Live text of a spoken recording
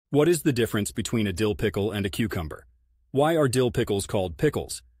What is the difference between a dill pickle and a cucumber? Why are dill pickles called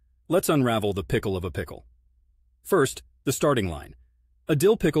pickles? Let's unravel the pickle of a pickle. First, the starting line. A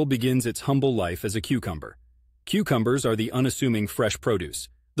dill pickle begins its humble life as a cucumber. Cucumbers are the unassuming fresh produce,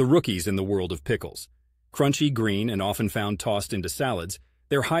 the rookies in the world of pickles. Crunchy, green, and often found tossed into salads,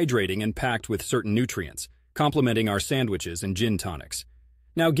 they're hydrating and packed with certain nutrients, complementing our sandwiches and gin tonics.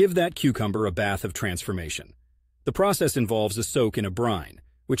 Now give that cucumber a bath of transformation. The process involves a soak in a brine,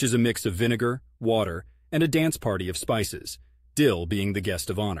 which is a mix of vinegar, water, and a dance party of spices, dill being the guest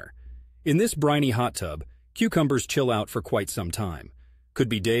of honor. In this briny hot tub, cucumbers chill out for quite some time. Could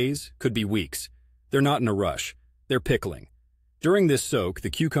be days, could be weeks. They're not in a rush. They're pickling. During this soak, the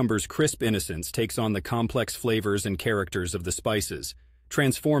cucumber's crisp innocence takes on the complex flavors and characters of the spices,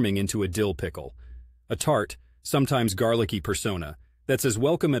 transforming into a dill pickle. A tart, sometimes garlicky persona, that's as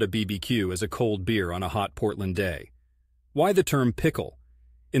welcome at a BBQ as a cold beer on a hot Portland day. Why the term pickle?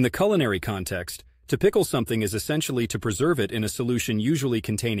 In the culinary context, to pickle something is essentially to preserve it in a solution usually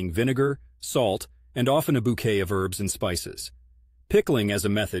containing vinegar, salt, and often a bouquet of herbs and spices. Pickling as a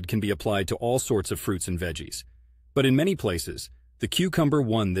method can be applied to all sorts of fruits and veggies. But in many places, the cucumber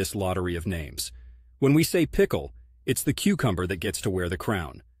won this lottery of names. When we say pickle, it's the cucumber that gets to wear the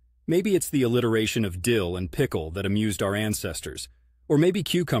crown. Maybe it's the alliteration of dill and pickle that amused our ancestors, or maybe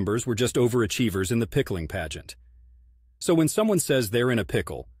cucumbers were just overachievers in the pickling pageant. So when someone says they're in a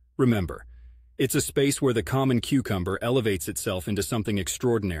pickle, remember, it's a space where the common cucumber elevates itself into something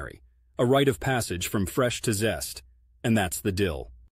extraordinary, a rite of passage from fresh to zest, and that's the dill.